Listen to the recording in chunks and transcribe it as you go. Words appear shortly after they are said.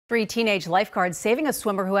Three teenage lifeguards saving a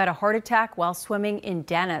swimmer who had a heart attack while swimming in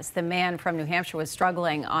Dennis. The man from New Hampshire was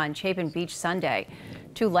struggling on Chapin Beach Sunday.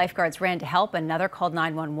 Two lifeguards ran to help. Another called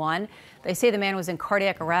 911. They say the man was in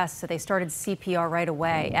cardiac arrest, so they started CPR right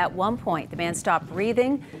away. At one point, the man stopped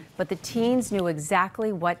breathing, but the teens knew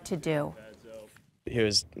exactly what to do. He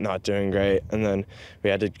was not doing great, and then we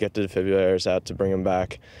had to get the defibrillators out to bring him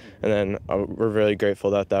back. And then we're really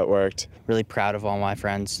grateful that that worked. Really proud of all my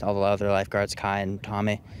friends, all the other lifeguards, Kai and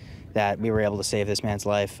Tommy, that we were able to save this man's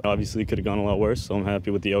life. Obviously, it could have gone a lot worse, so I'm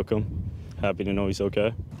happy with the outcome. Happy to know he's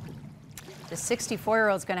okay. The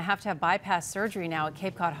 64-year-old is going to have bypass surgery now at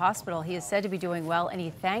Cape Cod Hospital. He is said to be doing well, and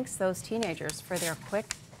he thanks those teenagers for their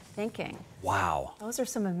quick thinking. Wow. Those are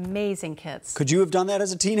some amazing kids. Could you have done that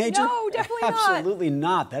as a teenager? No, definitely not. Absolutely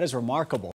not. That is remarkable.